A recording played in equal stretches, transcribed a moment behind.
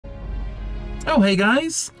Oh hey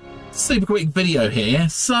guys, super quick video here.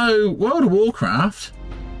 So World of Warcraft.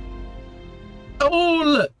 Oh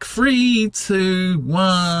look, 3, 2, 1.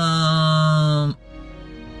 Oh,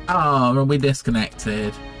 and we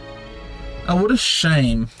disconnected. Oh, what a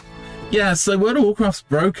shame. Yeah, so World of Warcraft's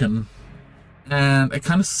broken, and it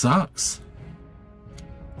kind of sucks.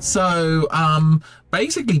 So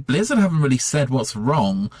basically Blizzard haven't really said what's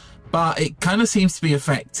wrong, but it kind of seems to be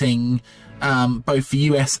affecting both the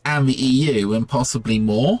US and the EU, and possibly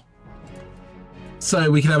more. So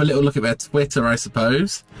we can have a little look at their Twitter, I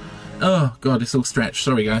suppose. Oh god, it's all stretched.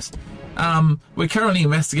 Sorry guys. We're currently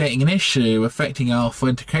investigating an issue affecting our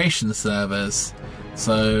authentication servers.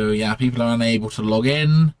 So yeah, people are unable to log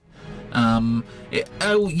in. Oh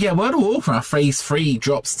yeah, World of Warcraft Phase 3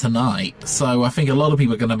 drops tonight, so I think a lot of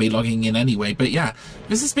people are going to be logging in anyway. But yeah,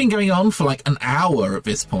 this has been going on for like an hour at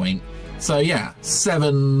this point. So yeah,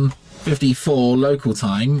 7:54 local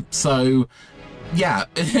time. So yeah,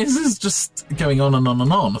 this is just going on and on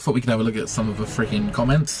and on. I thought we could have a look at some of the freaking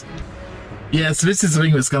comments. Yeah, so this is the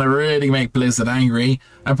thing that's going to really make Blizzard angry.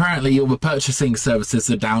 Apparently all the purchasing services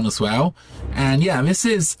are down as well. And yeah, this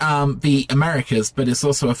is the Americas, but it's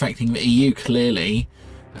also affecting the EU clearly.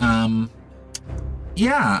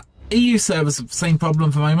 Yeah, EU servers have the same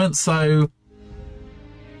problem for the moment, so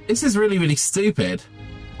this is really, really stupid,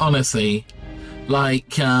 honestly.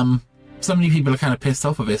 Like, so many people are kind of pissed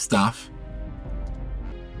off with this stuff.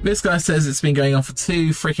 This guy says it's been going on for 2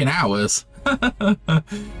 freaking hours.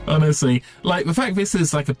 Honestly, like the fact this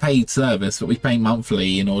is like a paid service that we pay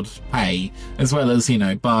monthly in order to pay, as well as, you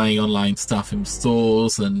know, buying online stuff in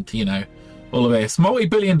stores and, you know, all of this.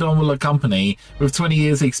 Multi-billion-dollar company with 20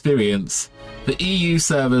 years experience. The EU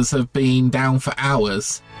servers have been down for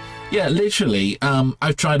hours. Yeah, literally.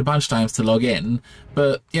 I've tried a bunch of times to log in,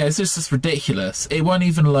 but yeah, it's just ridiculous. It won't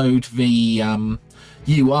even load the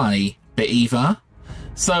UI bit either.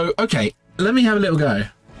 So okay, let me have a little go.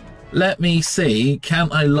 Let me see,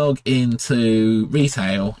 can I log into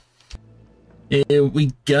retail? Here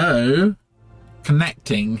we go.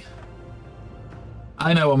 Connecting.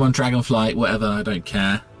 I know I'm on Dragonflight, whatever, I don't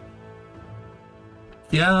care.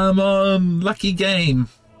 Yeah, I'm on lucky game.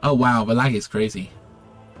 Oh wow, the lag is crazy.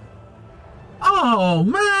 Oh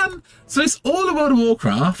man! So it's all of World of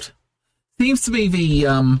Warcraft. Seems to be the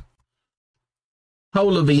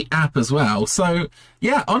whole of the app as well. So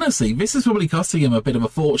yeah, honestly, this is probably costing him a bit of a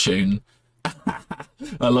fortune.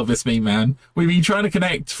 I love this meme, man. We've been trying to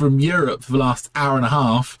connect from Europe for the last hour and a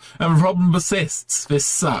half, and the problem persists. This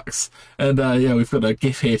sucks. And yeah, we've got a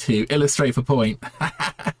GIF here to illustrate the point.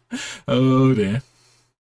 Oh dear.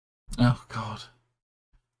 Oh god.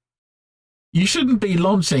 You shouldn't be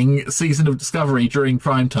launching Season of Discovery during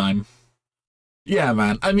prime time. Yeah,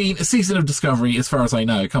 man. I mean, a Season of Discovery, as far as I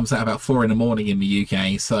know, comes out about 4 in the morning in the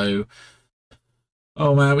UK, so...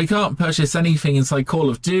 Oh, man, we can't purchase anything inside Call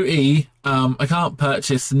of Duty. I can't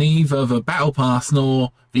purchase neither the Battle Pass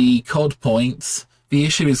nor the COD points. The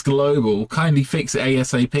issue is global. Kindly fix it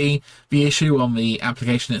ASAP. The issue on the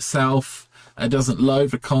application itself doesn't load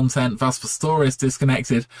the content, thus the store is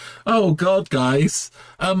disconnected. Oh, God, guys.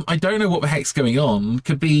 I don't know what the heck's going on.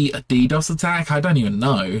 Could be a DDoS attack? I don't even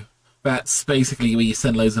know. That's basically where you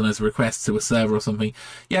send loads and loads of requests to a server or something.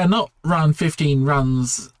 Yeah, not run 15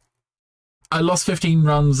 runs. I lost 15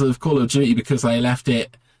 runs of Call of Duty because I left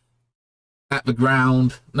it at the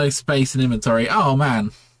ground. No space in inventory. Oh, man.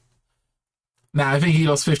 Nah, I think he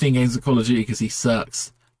lost 15 games of Call of Duty because he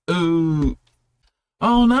sucks. Ooh.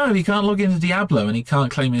 Oh, no, he can't log into Diablo and he can't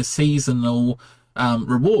claim his seasonal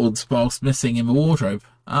rewards whilst missing in the wardrobe.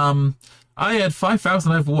 I had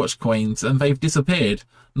 5,000 Overwatch coins and they've disappeared.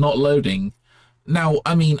 Not loading. Now,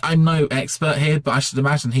 I mean, I'm no expert here, but I should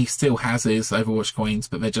imagine he still has his Overwatch coins,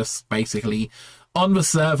 but they're just basically on the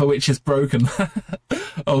server, which is broken.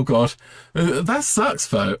 Oh, God. That sucks,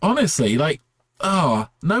 though. Honestly, like, oh,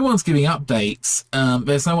 no one's giving updates.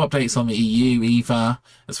 There's no updates on the EU either,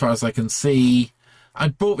 as far as I can see. I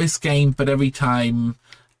bought this game, but every time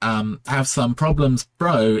have some problems.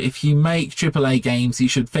 Bro, if you make AAA games, you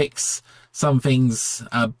should fix some things.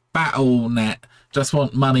 Battle.net just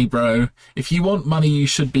want money, bro. If you want money, you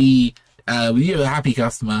should be you're a happy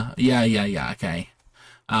customer. Yeah, okay.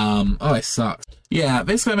 Oh, it sucks. Yeah,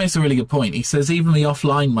 this guy makes a really good point. He says even the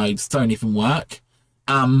offline modes don't even work.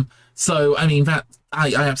 So I mean, that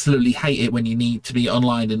I absolutely hate it when you need to be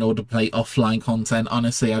online in order to play offline content.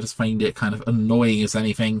 Honestly, I just find it kind of annoying as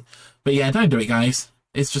anything. But yeah, don't do it, guys.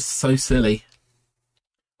 It's just so silly.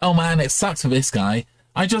 Oh man, it sucks for this guy.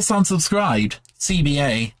 I just unsubscribed.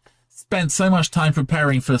 CBA. Spent so much time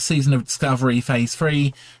preparing for Season of Discovery Phase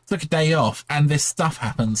 3, took a day off, and this stuff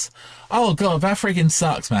happens. Oh god, that freaking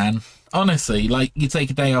sucks, man. Honestly, like, you take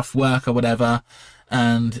a day off work or whatever,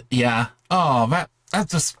 and yeah. Oh, that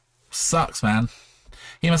just sucks, man.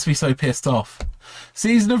 He must be so pissed off.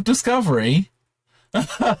 Season of Discovery.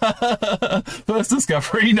 First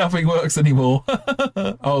discovery, nothing works anymore.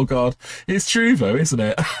 Oh god, it's true though, isn't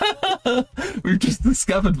it? We've just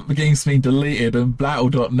discovered that the game's been deleted and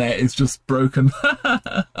Blattle.net is just broken.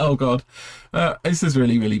 Oh god, this is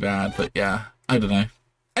really, really bad. But yeah, I don't know.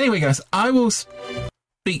 Anyway, guys, I will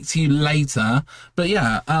speak to you later. But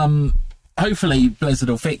yeah, hopefully Blizzard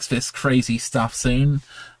will fix this crazy stuff soon.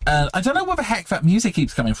 I don't know where the heck that music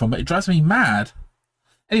keeps coming from, but it drives me mad.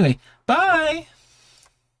 Anyway, bye.